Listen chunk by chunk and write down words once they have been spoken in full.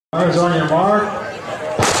Runners on your mark.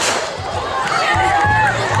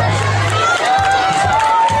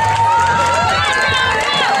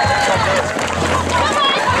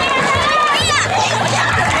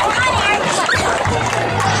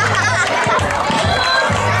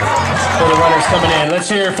 For the runners coming in, let's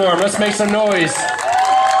hear it for them. Let's make some noise.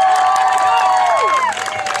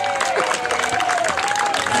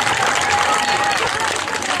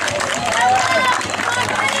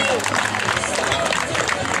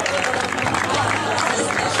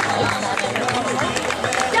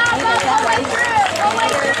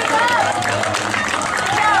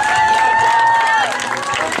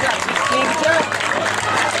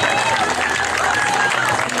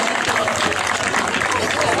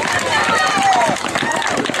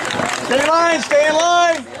 Stay in line, stay in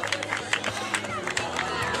line.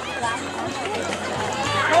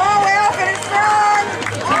 Come on, we're all gonna run.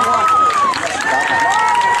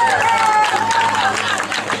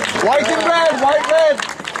 White and red, white, red.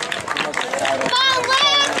 Come on,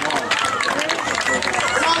 Lynn.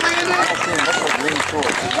 Come on, Landon.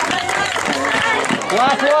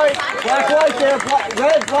 Black, white there.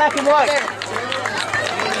 Red, black, and white.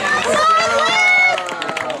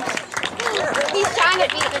 He's trying to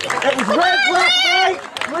beat me. It was red, black, white,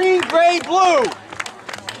 green, gray, blue.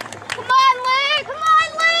 Come on, Lynn. Come on,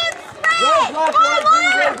 Lynn. Red, black, white,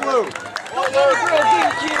 green, gray, blue.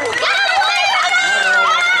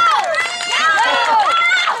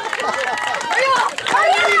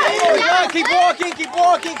 Keep walking, keep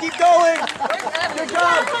walking, keep going. Good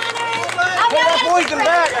job. Hey, that boy's in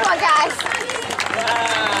back. Come on, guys.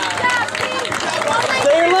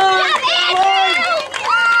 Stay in line.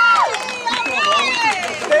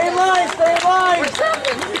 Stay in line. Stay in line.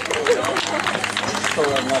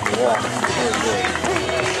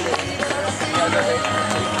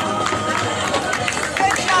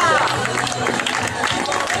 Good job.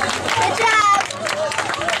 Good job.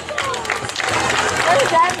 Where's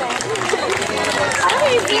Devin? I don't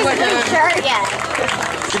even see his blue shirt yet.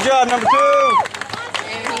 Good job, number 2.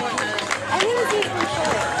 I didn't see his blue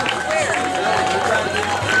shirt.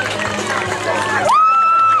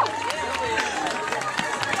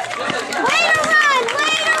 Way to run!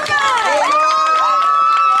 Way to run!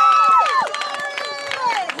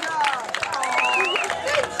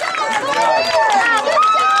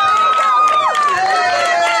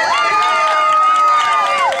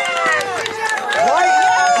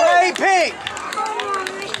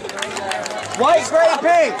 White, gray,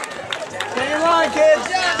 pink. Stay in line, kids.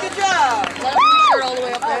 Good job. Let me shirt all the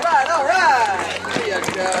way up there. All right. There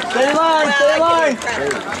you go. Stay in line, stay in line.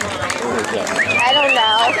 I don't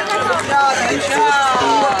know. Good job.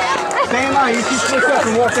 Stay in line. You keep switch up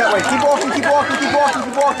and walk that way. Keep walking, keep walking, keep walking,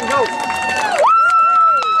 keep walking. Go.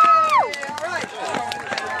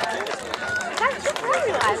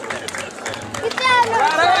 Good job, All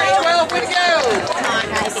right, 12, way to go.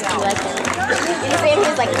 I think he likes it. He's saying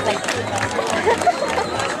he's like, All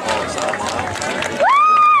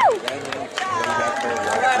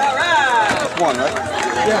right. That's 1, right?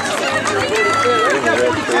 Yeah.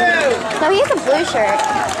 No, he has a blue shirt.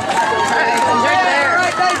 All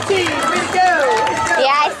right, 19, way to go.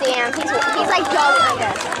 Yeah, I see him. He's like jogging like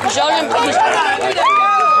this. Good job.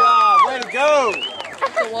 Way to go.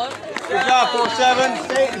 what? Good job, 4-7.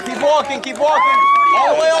 Stay. Keep walking, keep walking.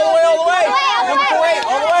 All the way, all the way, all the way. Number 48,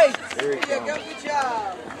 all the way. There you go. Good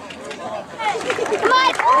job. Come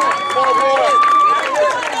on.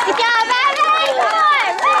 Good job, Evan. Come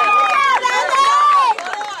on.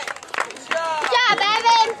 Good job,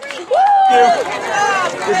 Evan.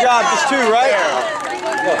 Good job, just 2, right?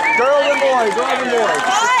 Girls and boys, girls and boys.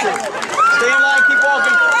 Stay in line, keep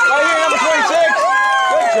walking. Right here, number 26.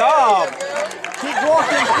 Good job. Keep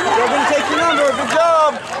walking. They're going to take your number. Good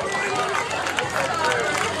job.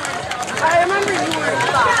 I remember you were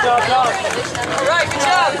Good job, Doc. All right, good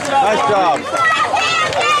job. Nice job.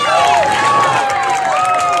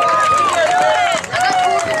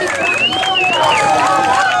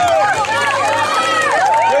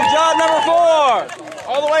 Good job, number 4.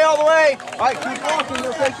 All the way, all the way. All right, keep walking.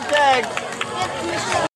 You'll take the tag.